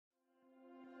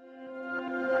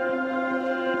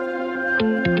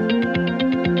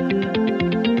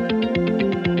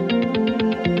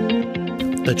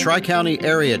The Tri-County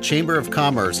Area Chamber of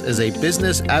Commerce is a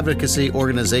business advocacy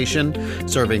organization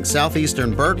serving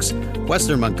southeastern Berks,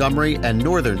 western Montgomery, and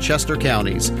northern Chester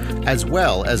counties, as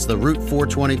well as the Route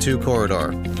 422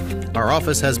 corridor. Our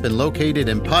office has been located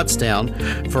in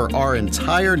Pottstown for our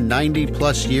entire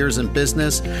 90-plus years in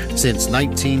business since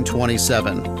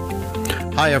 1927.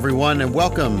 Hi, everyone, and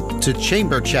welcome to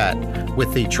Chamber Chat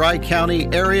with the Tri-County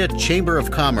Area Chamber of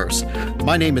Commerce.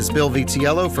 My name is Bill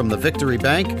Vitiello from the Victory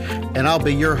Bank, and I'll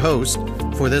be your host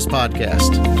for this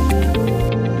podcast.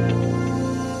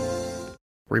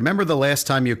 Remember the last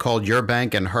time you called your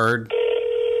bank and heard?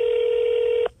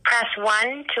 Press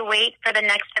 1 to wait for the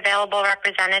next available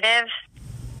representative.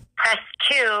 Press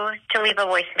 2 to leave a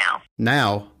voicemail.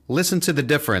 Now, listen to the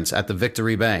difference at the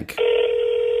Victory Bank.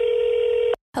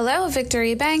 Hello,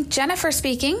 Victory Bank. Jennifer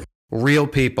speaking. Real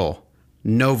people.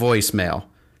 No voicemail.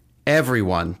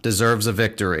 Everyone deserves a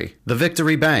victory. The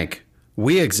Victory Bank.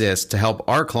 We exist to help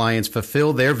our clients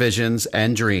fulfill their visions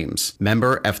and dreams.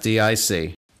 Member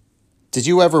FDIC. Did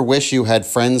you ever wish you had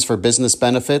friends for business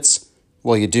benefits?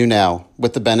 Well, you do now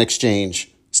with the Ben Exchange.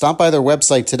 Stop by their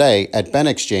website today at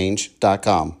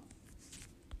benexchange.com.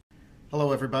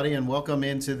 Hello, everybody, and welcome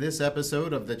into this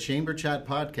episode of the Chamber Chat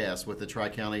podcast with the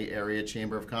Tri-County Area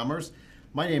Chamber of Commerce.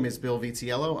 My name is Bill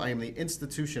Vitiello. I am the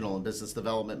Institutional and Business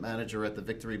Development Manager at the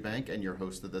Victory Bank and your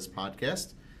host of this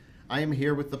podcast. I am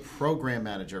here with the Program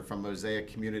Manager from Mosaic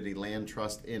Community Land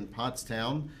Trust in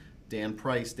Pottstown, Dan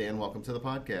Price. Dan, welcome to the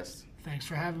podcast. Thanks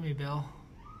for having me, Bill.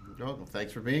 You're welcome.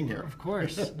 Thanks for being here. Of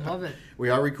course. Love it. We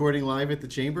are recording live at the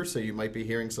Chamber, so you might be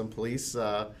hearing some police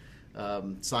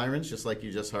sirens, just like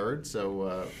you just heard.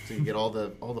 So you get all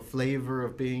the flavor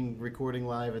of being recording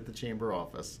live at the Chamber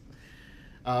office.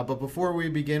 But before we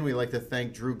begin, we'd like to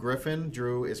thank Drew Griffin.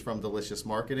 Drew is from Delicious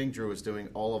Marketing. Drew is doing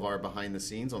all of our behind the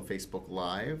scenes on Facebook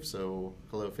Live. So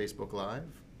hello, Facebook Live.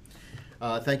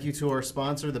 Thank you to our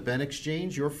sponsor, the Ben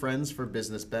Exchange, your friends for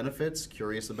business benefits.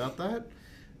 Curious about that?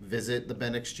 Visit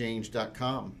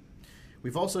thebenexchange.com.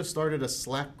 We've also started a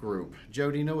Slack group.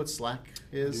 Joe, do you know what Slack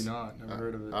is? I do not. Never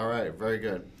heard of it. All right, very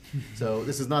good. So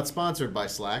this is not sponsored by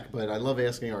Slack, but I love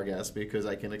asking our guests because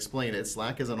I can explain it.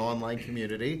 Slack is an online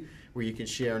community where you can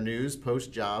share news,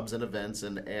 post jobs and events,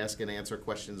 and ask and answer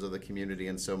questions of the community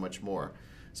and so much more.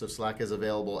 So Slack is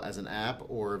available as an app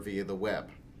or via the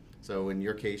web. So in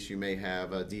your case, you may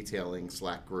have a detailing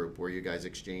Slack group where you guys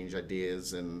exchange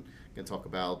ideas and can talk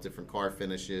about different car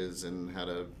finishes and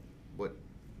what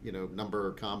number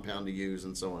or compound to use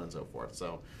and so on and so forth.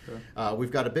 So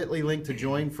we've got a bit.ly link to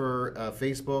join for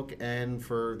Facebook and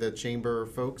for the Chamber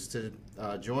folks to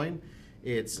join.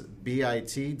 It's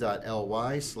bit.ly/TCC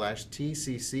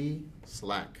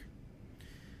Slack.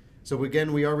 So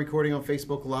again, we are recording on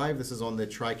Facebook Live. This is on the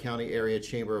Tri-County Area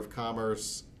Chamber of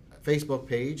Commerce Facebook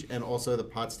page and also the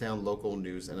Pottstown local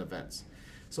news and events.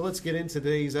 So let's get into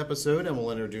today's episode and we'll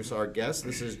introduce our guest.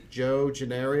 This is Joe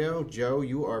Gennario. Joe,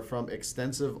 you are from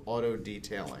Extensive Auto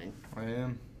Detailing. I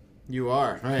am. You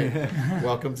are, right.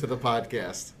 Welcome to the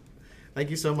podcast. Thank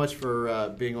you so much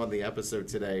for being on the episode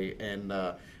today. And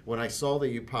when I saw that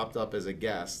you popped up as a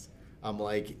guest, I'm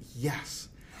like, yes,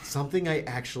 something I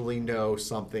actually know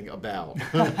something about.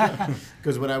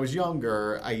 Because when I was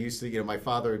younger, I used to, my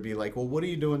father would be like, well, what are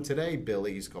you doing today, Billy?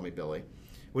 He used to call me Billy.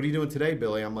 What are you doing today,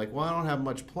 Billy? I'm like, well, I don't have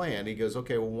much planned. He goes,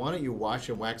 okay, well, why don't you wash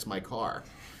and wax my car?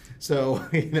 So,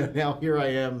 now here I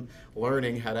am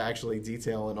learning how to actually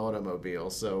detail an automobile.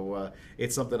 So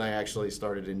it's something I actually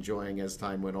started enjoying as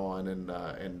time went on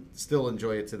and still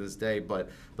enjoy it to this day. But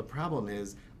the problem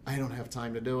is I don't have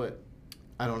time to do it.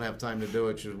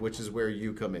 Which is where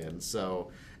you come in. So,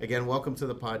 again, welcome to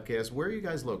the podcast. Where are you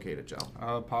guys located, Joe?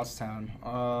 Pottstown.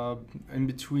 In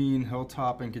between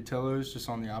Hilltop and Cotillo's, just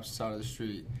on the opposite side of the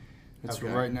street. It's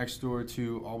right next door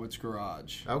to Allwood's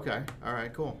Garage. Okay. All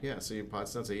right, cool. Yeah, so you're in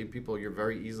Pottstown. So you're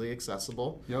very easily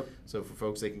accessible. Yep. So for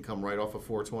folks, they can come right off of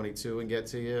 422 and get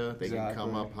to you. They can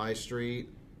come up High Street.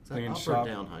 Is that up or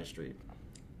down High Street?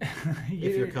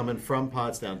 If you're coming from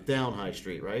Pottstown, down High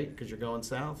Street, right? Because you're going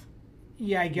south?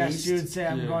 Yeah, I guess East? you would say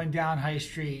I'm going down High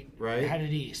Street, right?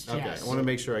 Headed east. Okay, yes. I want to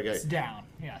make sure I get it's down.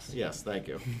 Yes. Yes, thank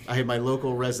you. I had my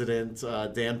local resident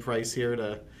Dan Price here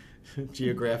to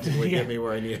geographically get me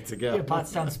where I needed to go. Yeah,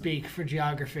 Pottstown speak for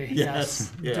geography.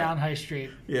 Yes. Yeah. Down High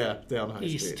Street. Yeah, down High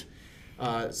East. Street.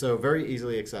 So very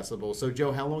easily accessible. So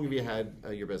Joe, how long have you had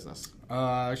your business?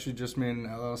 I actually just made an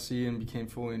LLC and became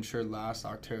fully insured last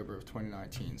October of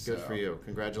 2019. Good for you.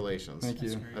 Congratulations. Thank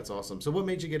you. That's awesome. So what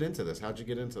made you get into this? How'd you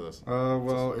get into this?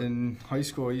 Well, in high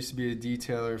school, I used to be a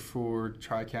detailer for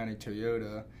Tri-County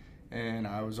Toyota, and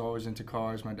I was always into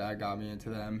cars. My dad got me into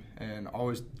them, and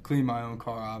always cleaned my own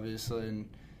car, obviously, and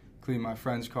clean my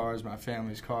friends' cars, my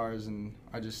family's cars, and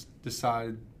I just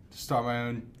decided to start my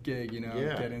own gig, and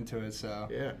get into it. So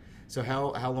Yeah. So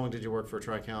how long did you work for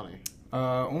Tri-County?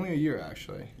 only a year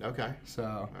actually. Okay. So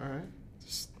All right.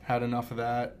 just had enough of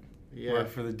that. Yeah.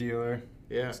 Worked for the dealer.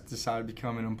 Yeah. Just decided to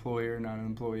become an employer, not an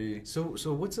employee. So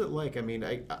what's it like? I mean,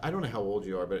 I don't know how old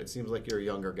you are, but it seems like you're a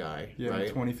younger guy, Yeah, right?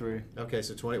 I'm 23. Okay,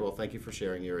 so 20. Well, thank you for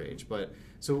sharing your age. But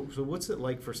so what's it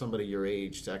like for somebody your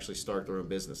age to actually start their own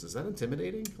business? Is that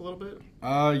intimidating a little bit?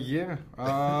 Yeah.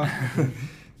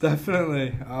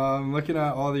 Definitely. Looking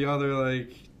at all the other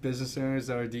business owners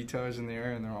that are detailers in the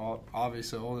area, and they're all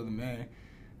obviously older than me,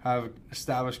 have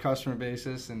established customer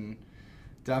basis, and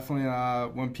definitely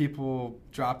when people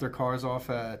drop their cars off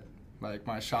at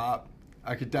my shop,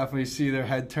 I could definitely see their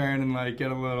head turn and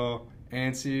get a little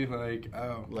antsy,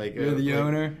 you're the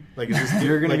owner, Is this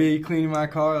you're gonna be cleaning my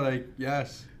car,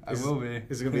 yes. I will be.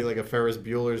 Is it going to be like a Ferris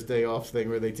Bueller's Day Off thing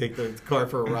where they take the car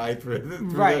for a ride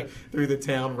through the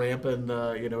town, ramping,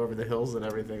 over the hills and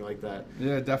everything like that?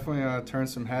 Yeah, definitely turn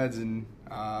some heads, and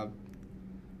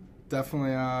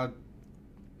definitely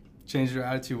change their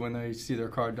attitude when they see their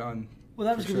car done. Well,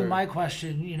 that was For going to be sure. my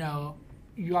question.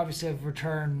 You obviously have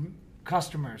return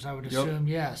customers, I would assume.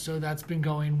 Yeah, so that's been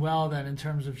going well then in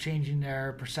terms of changing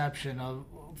their perception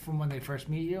from when they first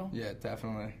meet you. Yeah,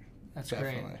 definitely. That's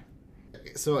Definitely. great.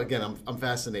 So again, I'm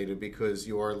fascinated because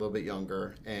you are a little bit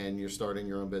younger and you're starting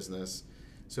your own business.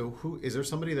 So is there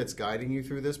somebody that's guiding you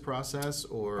through this process,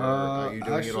 or are you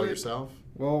doing it all yourself?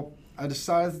 Well, I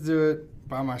decided to do it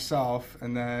by myself,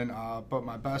 and then but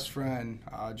my best friend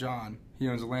John, he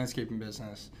owns a landscaping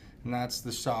business, and that's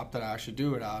the shop that I actually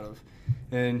do it out of.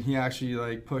 And he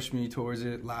actually pushed me towards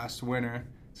it last winter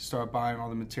to start buying all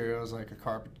the materials, like a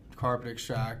carpet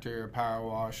extractor, a power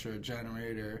washer, a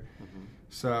generator. Mm-hmm.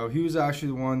 So he was actually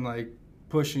the one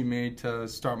pushing me to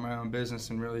start my own business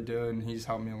and really do it, and he's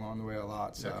helped me along the way a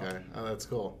lot. So. Okay, that's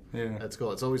cool. Yeah, that's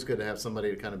cool. It's always good to have somebody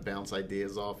to kind of bounce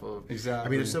ideas off of. Exactly. I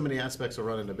mean, there's so many aspects of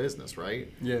running a business, right?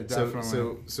 Yeah,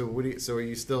 definitely. So are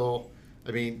you still?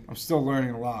 I mean, I'm still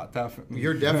learning a lot. Definitely.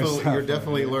 You're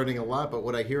definitely learning a lot. But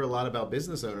what I hear a lot about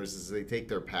business owners is they take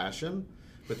their passion,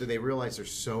 but then they realize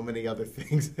there's so many other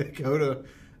things that go to,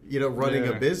 running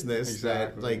a business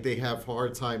that they have a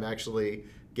hard time actually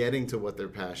getting to what their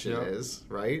passion is,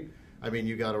 right? I mean,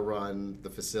 you got to run the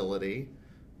facility.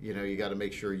 You got to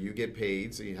make sure you get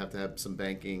paid, so you have to have some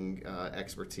banking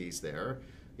expertise there.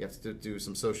 You have to do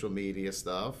some social media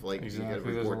stuff, you got to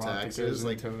report taxes.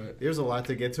 There's a lot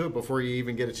to get to it before you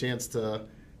even get a chance to,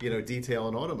 detail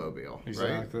an automobile.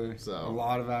 Exactly. Right? So a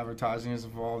lot of advertising is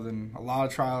involved, and a lot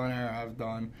of trial and error I've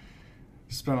done.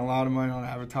 Spent a lot of money on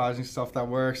advertising, stuff that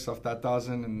works, stuff that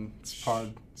doesn't, and it's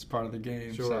part of the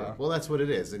game. Sure. So. Well, that's what it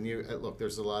is. And look,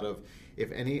 there's a lot of,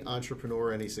 if any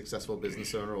entrepreneur, any successful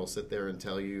business owner will sit there and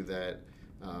tell you that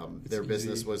their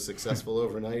business was successful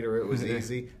overnight or it was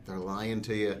easy, they're lying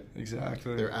to you.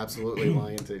 Exactly. They're absolutely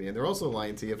lying to you. And they're also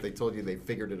lying to you if they told you they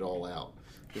figured it all out.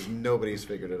 Because nobody's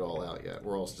figured it all out yet.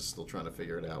 We're all just still trying to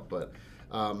figure it out. But,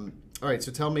 all right,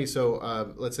 so tell me,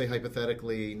 let's say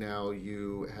hypothetically now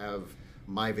you have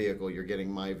my vehicle, you're getting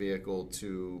my vehicle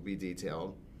to be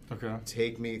detailed. Okay.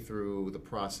 Take me through the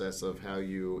process of how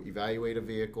you evaluate a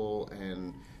vehicle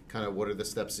and kind of what are the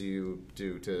steps that you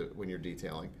do when you're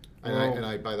detailing. And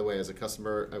I, by the way, as a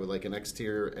customer, I would like an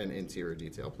exterior and interior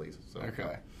detail, please. So.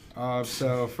 Okay.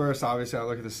 So first, obviously, I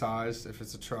look at the size, if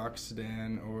it's a truck,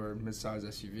 sedan, or mid-size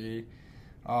SUV.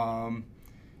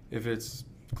 If it's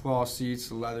cloth seats,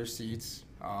 leather seats.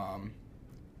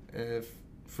 If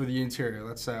for the interior,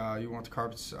 let's say you want the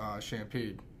carpets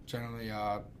shampooed. Generally,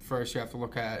 first you have to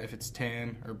look at if it's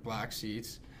tan or black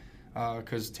seats,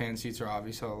 because tan seats are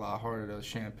obviously a lot harder to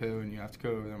shampoo, and you have to go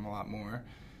over them a lot more.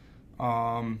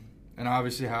 And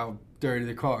obviously how dirty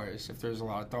the car is. If there's a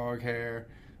lot of dog hair,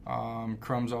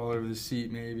 crumbs all over the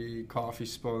seat maybe, coffee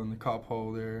spilled in the cup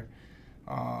holder.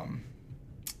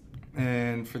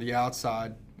 And for the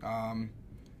outside,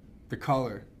 the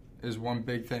color is one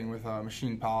big thing with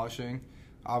machine polishing.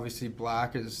 Obviously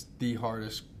black is the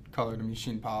hardest color to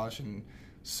machine polish, and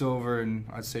silver and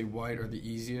I'd say white are the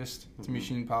easiest to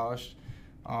machine polish.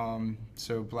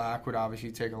 So black would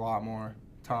obviously take a lot more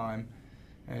time,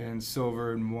 and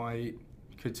silver and white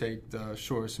could take the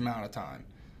shortest amount of time.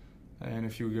 And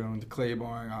if you go into clay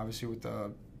barring, obviously with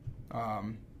the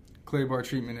clay bar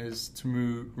treatment is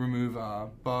to remove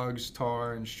bugs,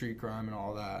 tar, and street grime and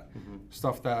all that.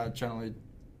 Stuff that generally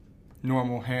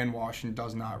normal hand washing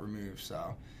does not remove.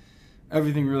 So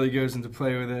everything really goes into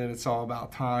play with it. It's all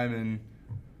about time, and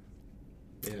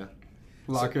a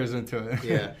lot goes into it.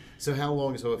 Yeah. So how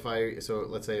long? So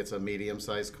let's say it's a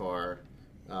medium-sized car.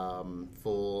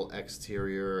 full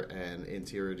exterior and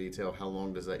interior detail, how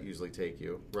long does that usually take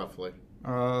you, roughly?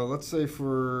 Let's say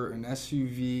for an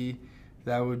SUV,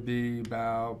 that would be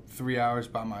about 3 hours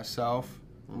by myself.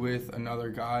 With another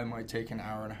guy, it might take an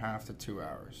hour and a half to 2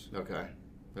 hours. Okay.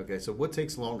 Okay, so what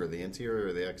takes longer, the interior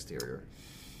or the exterior?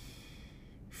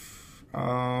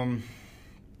 I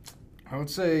would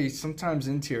say sometimes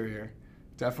interior.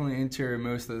 Definitely interior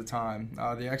most of the time.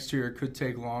 The exterior could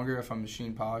take longer if I'm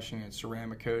machine polishing and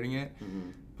ceramic coating it.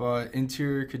 But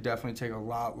interior could definitely take a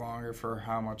lot longer for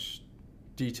how much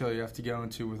detail you have to go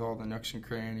into with all the nooks and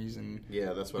crannies and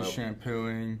that's what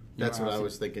shampooing. That's what I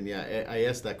was thinking. Yeah, I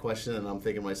asked that question and I'm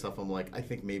thinking to myself, I'm like, I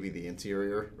think maybe the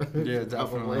interior. Yeah,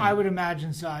 definitely. I would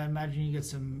imagine so. I imagine you get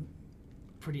some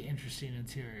pretty interesting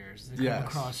interiors that come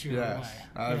across your way.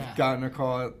 I've gotten a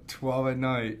call at 12 at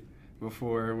night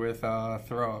before with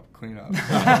throw up cleanup.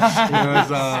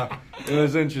 It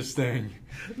was interesting.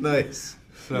 Nice.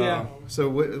 So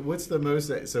what's the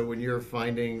most? So when you're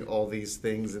finding all these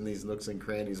things in these nooks and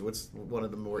crannies, what's one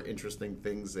of the more interesting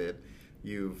things that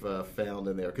you've found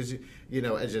in there? Because you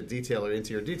know, as a detailer,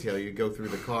 interior detailer, you go through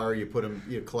the car, you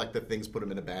collect the things, put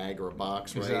them in a bag or a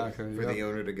box, right, exactly, for the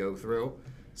owner to go through.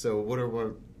 So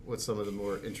what's some of the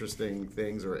more interesting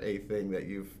things or a thing that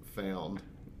you've found?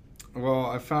 Well,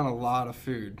 I found a lot of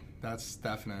food. That's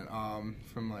definite.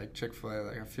 From like Chick-fil-A,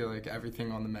 like I feel like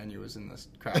everything on the menu is in this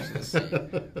cracks of the seat.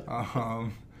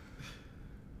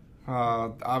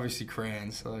 Obviously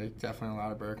crayons, like definitely a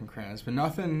lot of broken crayons, but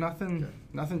nothing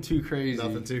too crazy.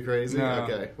 Nothing too crazy. No.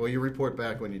 Okay. Well, you report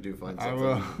back when you do find something. I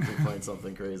will. You find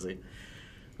something crazy.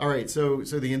 All right, so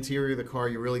the interior of the car,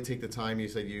 you really take the time. You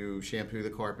said you shampoo the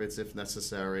carpets if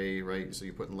necessary, right? So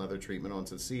you're putting leather treatment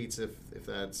onto the seats if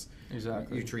that's...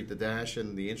 Exactly. You treat the dash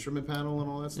and the instrument panel and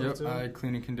all that stuff too? Yep, I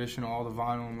clean and condition all the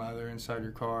vinyl and leather inside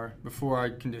your car. Before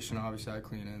I condition, obviously I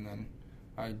clean it and then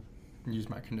I use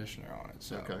my conditioner on it.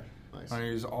 So okay, nice. I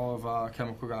use all of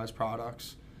Chemical Guys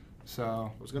products.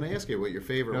 So I was going to ask you what your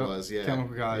favorite was. Yeah,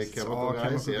 Chemical Guys. Yeah, Chemical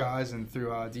Guys, and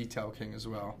through Detail King as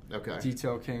well. Okay.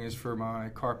 Detail King is for my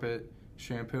carpet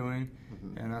shampooing,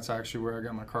 and that's actually where I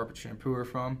got my carpet shampooer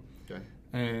from. Okay.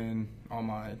 And all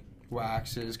my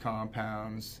waxes,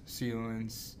 compounds,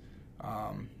 sealants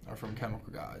are from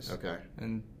Chemical Guys. Okay.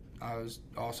 And I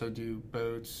also do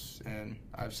boats, and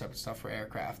I have separate stuff for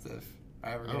aircraft if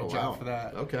I ever get a job for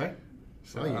that. Okay.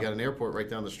 So you got an airport right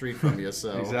down the street from you,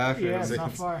 so exactly. Yeah, it's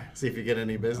not far. See if you get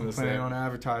any business I'm planning there. on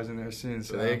advertising there soon.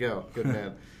 So there you go. Good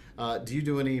man. Do you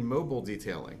do any mobile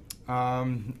detailing?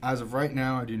 As of right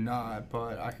now, I do not,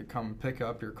 but I could come and pick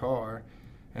up your car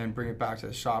and bring it back to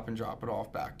the shop and drop it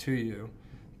off back to you.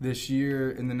 This year,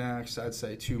 in the next, I'd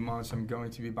say 2 months, I'm going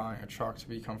to be buying a truck to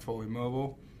become fully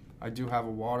mobile. I do have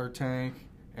a water tank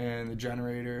and the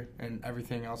generator and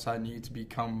everything else I need to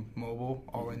become mobile.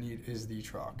 All I need is the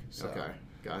truck. So. Okay,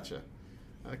 gotcha.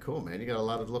 Cool, man. You got a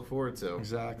lot to look forward to.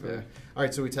 Exactly. Yeah. All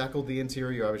right, so we tackled the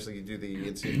interior. Obviously, you do the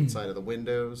inside of the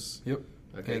windows. Yep.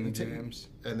 Okay. And the jams.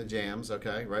 And the jams.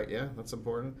 Okay, right. Yeah, that's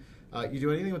important. You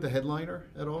do anything with the headliner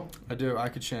at all? I do. I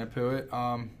could shampoo it.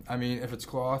 I mean, if it's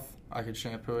cloth, I could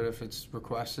shampoo it if it's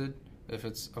requested. If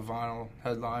it's a vinyl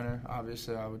headliner,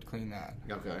 obviously I would clean that.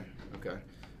 Okay. Okay.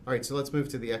 All right, so let's move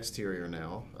to the exterior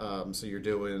now. So you're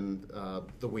doing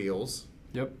the wheels.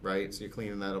 Yep. Right? So you're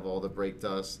cleaning that of all the brake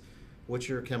dust. What's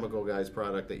your Chemical Guys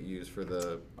product that you use for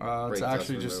the brake it's dust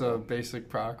actually just removal? a basic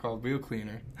product called wheel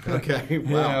cleaner. Okay,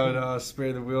 wow. Yeah, I would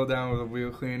spray the wheel down with a wheel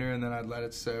cleaner, and then I'd let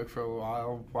it soak for a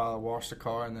while I wash the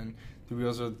car, and then the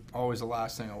wheels are always the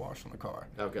last thing I wash on the car.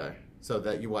 Okay, so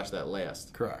that you wash that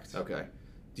last. Correct. Okay.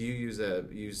 Do you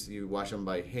you wash them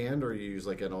by hand, or you use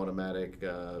like an automatic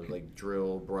like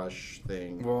drill brush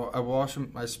thing? Well, I wash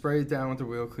them. I spray it down with the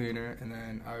wheel cleaner, and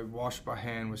then I wash by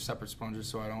hand with separate sponges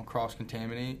so I don't cross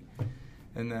contaminate.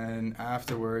 And then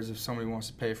afterwards, if somebody wants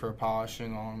to pay for a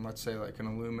polishing on, let's say, like an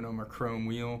aluminum or chrome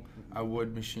wheel, I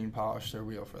would machine polish their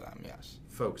wheel for them, yes.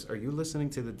 Folks, are you listening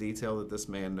to the detail that this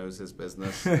man knows his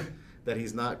business? That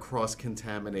he's not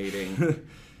cross-contaminating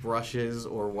brushes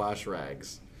or wash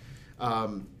rags.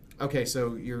 Okay,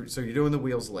 so you're doing the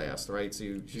wheels last, right? So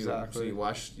you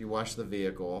wash the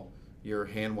vehicle. You're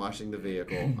hand washing the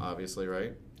vehicle, obviously,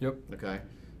 right? Yep. Okay.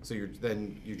 So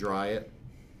then you dry it.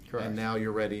 Correct. And now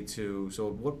you're ready to. So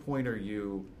at what point are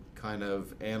you kind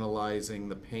of analyzing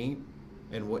the paint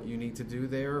and what you need to do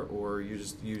there, or are you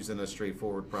just using a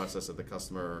straightforward process that the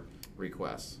customer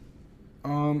requests?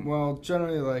 Well,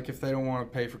 generally, like if they don't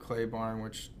want to pay for clay barring,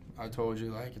 which I told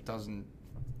you, like it doesn't.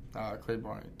 Clay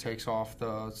barring takes off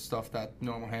the stuff that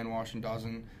normal hand washing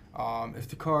doesn't.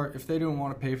 If they don't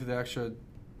want to pay for the extra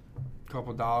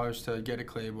couple dollars to get a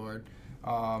clay board,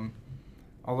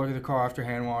 I'll look at the car after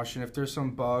hand washing. If there's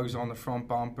some bugs on the front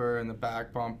bumper and the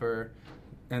back bumper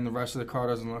and the rest of the car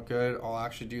doesn't look good, I'll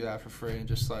actually do that for free and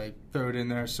just like throw it in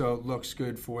there so it looks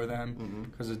good for them,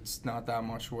 because it's not that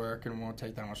much work and won't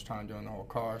take that much time doing the whole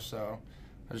car. So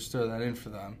I just throw that in for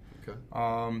them. Okay.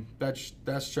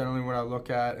 That's generally what I look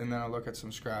at, and then I look at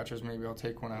some scratches. Maybe I'll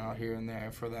take one out here and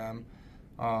there for them.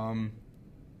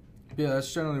 Yeah,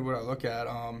 that's generally what I look at.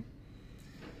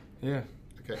 Yeah.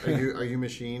 Okay. Are you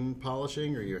machine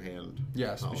polishing or your hand?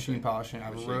 Yes, polishing? machine polishing. I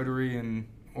have a rotary and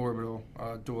orbital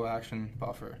dual action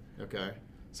buffer. Okay.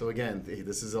 So again,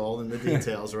 this is all in the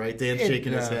details, right? Dan's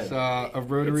shaking his head. A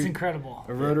rotary. It's incredible.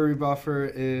 A rotary buffer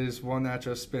is one that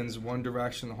just spins one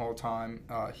direction the whole time.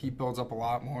 Heat builds up a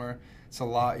lot more. It's a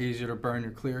lot easier to burn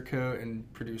your clear coat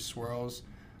and produce swirls.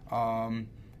 And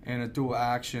a dual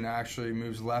action actually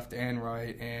moves left and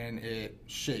right, and it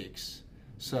shakes.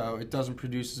 So it doesn't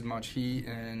produce as much heat,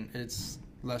 and it's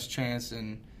less chance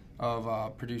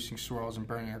of producing swirls and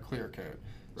burning a clear coat.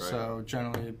 Right. So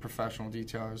generally, professional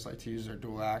detailers like to use their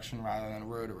dual action rather than a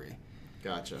rotary.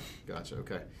 Gotcha.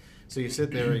 Okay. So you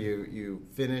sit there, you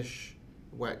finish.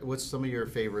 What's some of your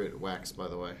favorite wax, by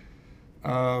the way?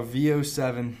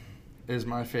 VO7 is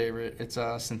my favorite. It's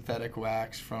a synthetic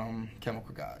wax from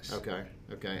Chemical Guys. Okay.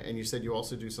 And you said you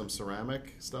also do some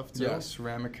ceramic stuff too? Yes,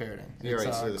 ceramic coating. Yeah, it's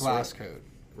right, so a glass coat.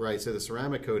 Right, so the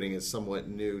ceramic coating is somewhat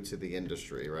new to the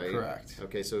industry, right? Correct.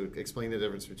 Okay, so explain the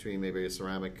difference between maybe a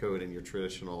ceramic coat and your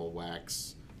traditional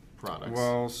wax products.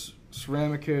 Well,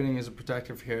 ceramic coating is a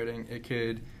protective coating. It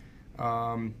could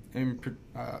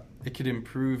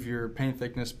improve your paint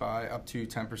thickness by up to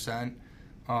 10%.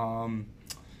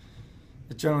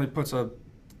 It generally puts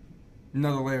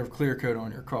another layer of clear coat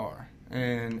on your car,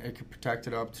 and it could protect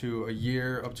it up to a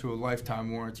year, up to a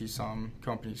lifetime warranty, some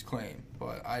companies claim.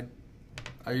 But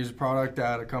I use a product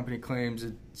that a company claims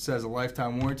it says a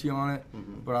lifetime warranty on it,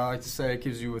 but I like to say it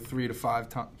gives you a 3 to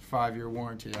 5 year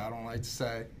warranty. I don't like to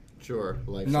say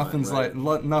lifetime. Nothing's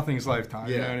lifetime.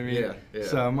 Yeah, you know what I mean? Yeah.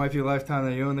 So it might be a lifetime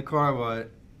that you own the car,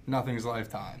 but nothing's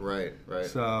lifetime. Right.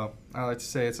 So I like to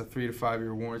say it's a 3 to 5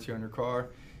 year warranty on your car.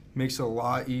 Makes it a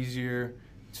lot easier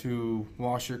to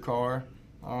wash your car.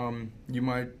 You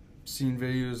might seen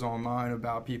videos online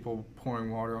about people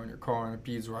pouring water on your car and it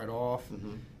beads right off.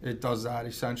 It does that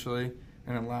essentially,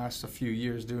 and it lasts a few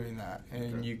years doing that.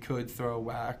 And you could throw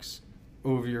wax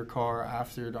over your car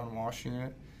after you're done washing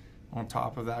it on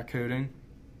top of that coating.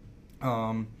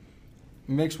 It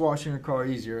makes washing your car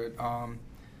easier.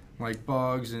 Like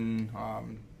bugs and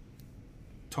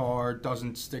tar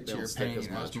doesn't stick to your paint as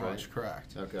much, right?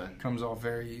 Correct. Okay. Comes off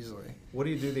very easily. What do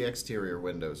you do the exterior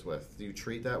windows with? Do you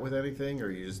treat that with anything, or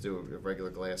you just do a regular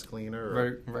glass cleaner?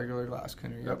 Or? Regular glass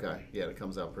cleaner, yep. Okay. Yeah, it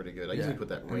comes out pretty good. I usually put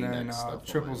that Rain-X and then, stuff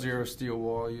 000 steel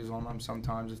wool I use on them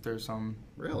sometimes if there's some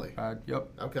Really? bad.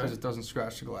 Yep. Okay. Because it doesn't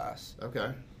scratch the glass.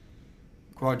 Okay.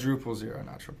 Quadruple zero,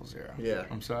 not 000. Yeah.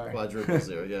 I'm sorry. Quadruple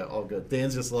zero. Yeah, all good.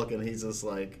 Dan's just looking. He's just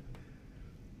like,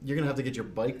 you're going to have to get your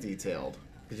bike detailed.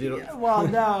 You don't... Yeah, well,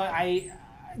 no,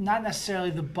 not necessarily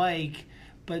the bike,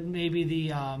 but maybe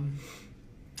the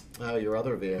your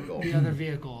other vehicle. The other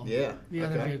vehicle. Yeah. The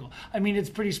other vehicle. I mean, it's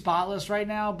pretty spotless right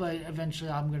now, but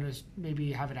eventually I'm going to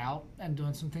maybe have it out and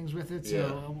doing some things with it.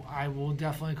 So I will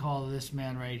definitely call this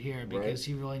man right here because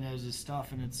he really knows his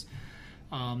stuff, and it's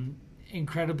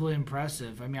incredibly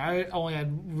impressive. I mean, I only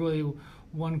had really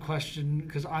one question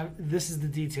because this is the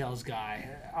details guy.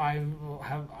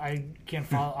 I can't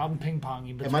follow. I'm ping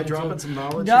ponging. Am I dropping some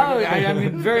knowledge? No, I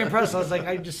mean, very impressed. I was like,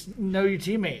 I just know your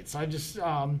teammates. I just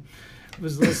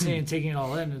was listening and taking it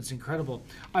all in. It's incredible.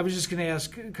 I was just going to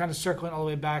ask, kind of circling all the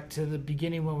way back to the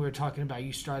beginning when we were talking about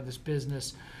you started this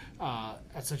business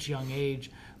at such a young age.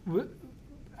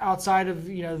 Outside of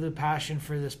the passion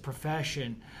for this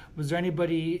profession, was there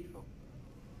anybody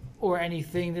or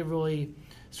anything that really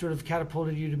sort of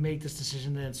catapulted you to make this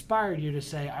decision that inspired you to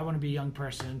say, I want to be a young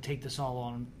person and take this all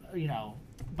on,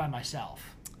 by myself?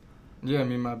 Yeah, I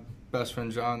mean, my best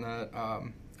friend John that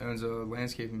owns a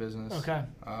landscaping business. Okay.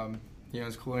 He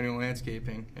owns Colonial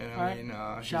Landscaping, and I mean,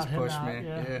 Shout he's pushed him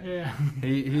me. out. Yeah.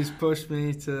 He's pushed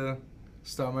me to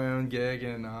start my own gig,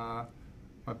 and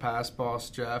my past boss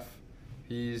Jeff,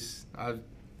 he's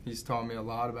taught me a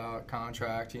lot about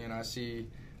contracting, and I see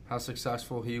how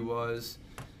successful he was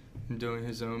in doing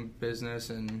his own business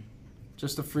and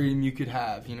just the freedom you could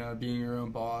have, being your own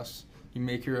boss. You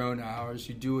make your own hours.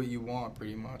 You do what you want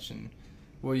pretty much, and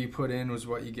what you put in was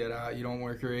what you get out. You don't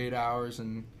work your 8 hours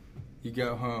and you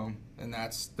go home, and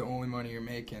that's the only money you're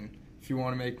making. If you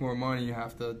want to make more money, you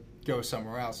have to go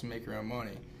somewhere else and make your own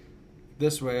money.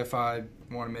 This way, if I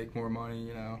want to make more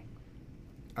money,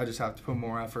 I just have to put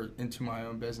more effort into my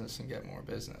own business and get more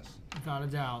business. Without a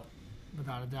doubt.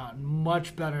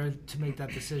 Much better to make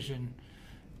that decision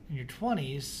in your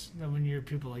 20s than when you're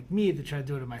people like me that try to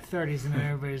do it in my 30s, and then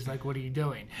everybody's like, what are you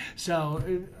doing? So,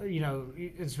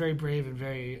 it's very brave and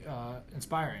very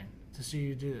inspiring to see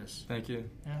you do this. Thank you.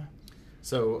 Yeah.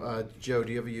 So, Joe,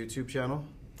 do you have a YouTube channel?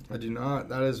 I do not.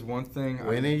 That is one thing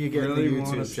When are you getting really the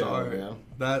want to YouTube channel, start. man?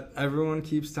 That everyone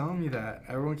keeps telling me that.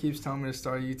 Everyone keeps telling me to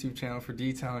start a YouTube channel for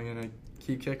detailing, and I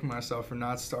keep kicking myself for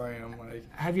not starting. I'm like,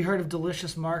 have you heard of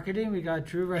Delicious Marketing? We got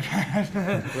Drew right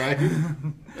now. Right?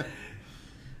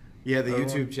 Yeah, the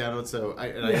YouTube channel. So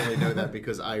I only know that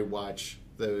because I watch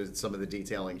some of the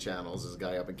detailing channels. There's a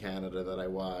guy up in Canada that I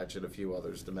watch, and a few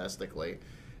others domestically,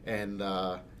 and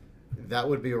that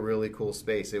would be a really cool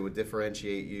space. It would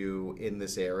differentiate you in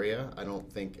this area. I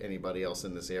don't think anybody else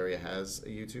in this area has a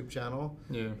YouTube channel.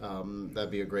 yeah.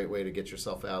 That'd be a great way to get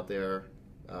yourself out there.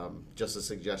 Just a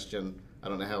suggestion. I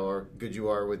don't know how good you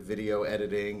are with video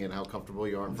editing and how comfortable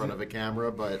you are in front of a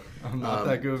camera, but I'm not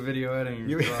that good with video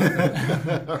editing.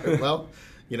 All right, well,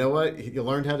 you know what? You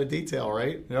learned how to detail,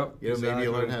 right? Yep. Maybe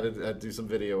you learned how to do some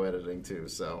video editing too.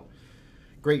 So,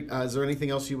 great. Is there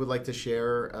anything else you would like to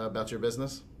share about your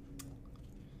business?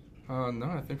 No,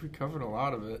 I think we covered a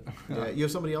lot of it. Yeah, you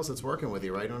have somebody else that's working with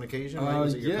you, right, on occasion? Right?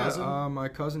 Was it your cousin? My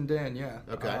cousin Dan. Yeah.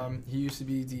 Okay. He used to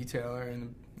be a detailer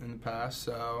in the past,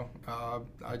 so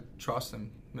I trust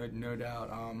him, no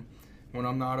doubt. When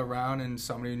I'm not around and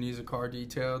somebody needs a car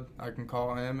detailed, I can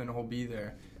call him and he'll be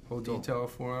there. He'll detail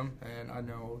for him, and I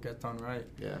know it'll get done right.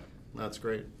 Yeah, that's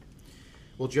great.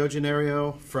 Well, Joe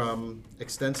Gennaro from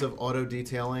Extensive Auto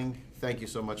Detailing, thank you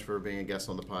so much for being a guest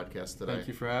on the podcast today. Thank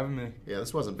you for having me. Yeah,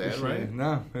 this wasn't bad, Appreciate right? it.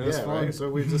 No, it was fun. Right? So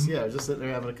we just sitting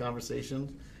there having a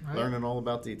conversation, Right. learning all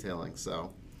about detailing.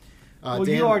 So, Well,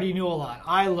 Dan, you already knew a lot.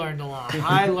 I learned a lot.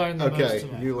 I learned the most okay,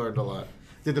 today. you learned a lot.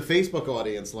 Did the Facebook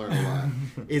audience learn a lot?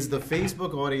 Is the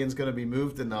Facebook audience going to be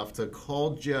moved enough to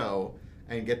call Joe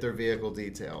and get their vehicle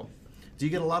detailed? Do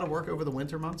you get a lot of work over the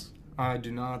winter months? I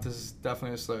do not. This is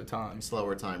definitely a slow time.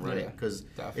 Slower time, right? Yeah, Because is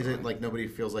definitely. it like nobody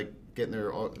feels like getting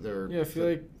their Yeah, I feel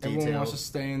like everyone wants to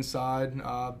stay inside.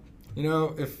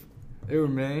 If it were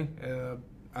me,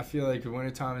 I feel like the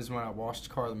wintertime is when I wash the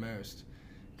car the most,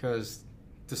 because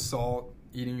the salt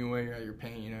eating away at your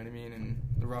paint, you know what I mean, and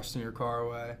the rusting your car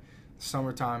away.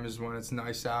 Summertime is when it's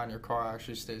nice out and your car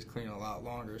actually stays clean a lot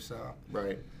longer. So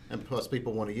Right. And plus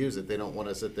people want to use it. They don't want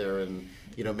to sit there and,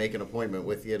 make an appointment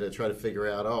with you to try to figure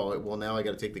out, now I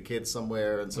got to take the kids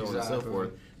somewhere and so on and so Exactly.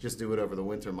 forth. Just do it over the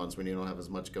winter months when you don't have as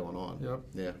much going on. Yep.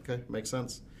 Yeah, okay, makes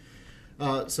sense.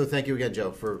 So thank you again,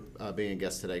 Joe, for being a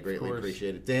guest today. Greatly course.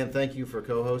 appreciate it. Dan, thank you for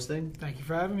co-hosting. Thank you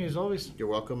for having me, as always. You're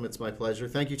welcome. It's my pleasure.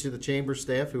 Thank you to the Chamber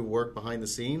staff who work behind the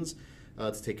scenes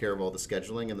to take care of all the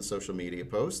scheduling and the social media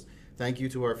posts. Thank you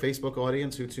to our Facebook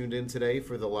audience who tuned in today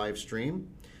for the live stream.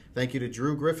 Thank you to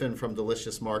Drew Griffin from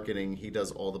Delicious Marketing. He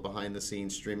does all the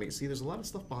behind-the-scenes streaming. See, there's a lot of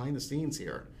stuff behind the scenes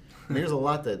here. And there's a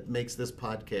lot that makes this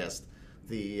podcast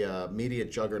the media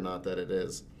juggernaut that it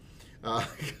is.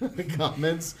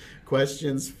 Comments,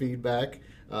 questions, feedback,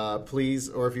 please,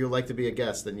 or if you'd like to be a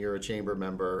guest and you're a Chamber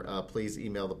member, please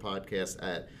email the podcast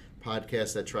at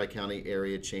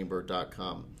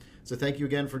podcast@TriCountyAreaChamber.com. So thank you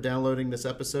again for downloading this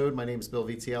episode. My name is Bill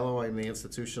Vitiello. I'm the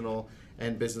Institutional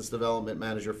and Business Development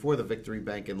Manager for the Victory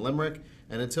Bank in Limerick.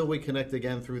 And until we connect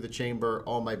again through the Chamber,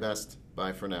 all my best.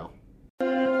 Bye for now.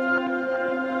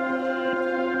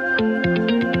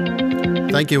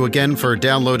 Thank you again for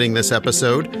downloading this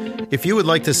episode. If you would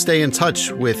like to stay in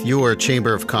touch with your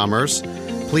Chamber of Commerce,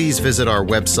 please visit our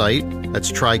website.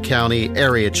 That's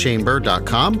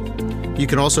TriCountyAreaChamber.com. You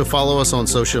can also follow us on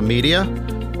social media.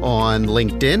 On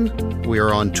LinkedIn, we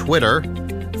are on Twitter,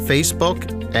 Facebook,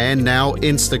 and now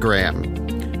Instagram.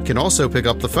 You can also pick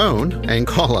up the phone and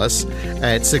call us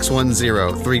at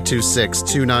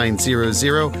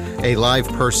 610-326-2900. A live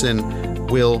person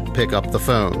will pick up the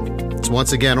phone. It's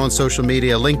once again on social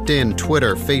media, LinkedIn,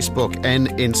 Twitter, Facebook, and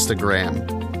Instagram.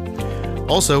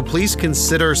 Also, please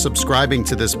consider subscribing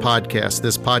to this podcast.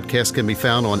 This podcast can be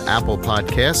found on Apple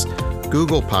Podcasts,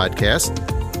 Google Podcasts,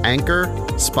 Anchor,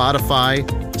 Spotify,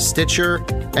 Stitcher,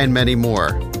 and many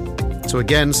more. So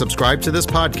again, subscribe to this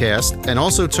podcast and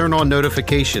also turn on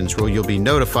notifications where you'll be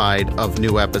notified of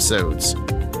new episodes.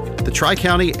 The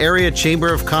Tri-County Area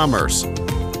Chamber of Commerce,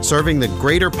 serving the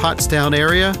greater Pottstown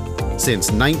area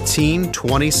since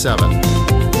 1927.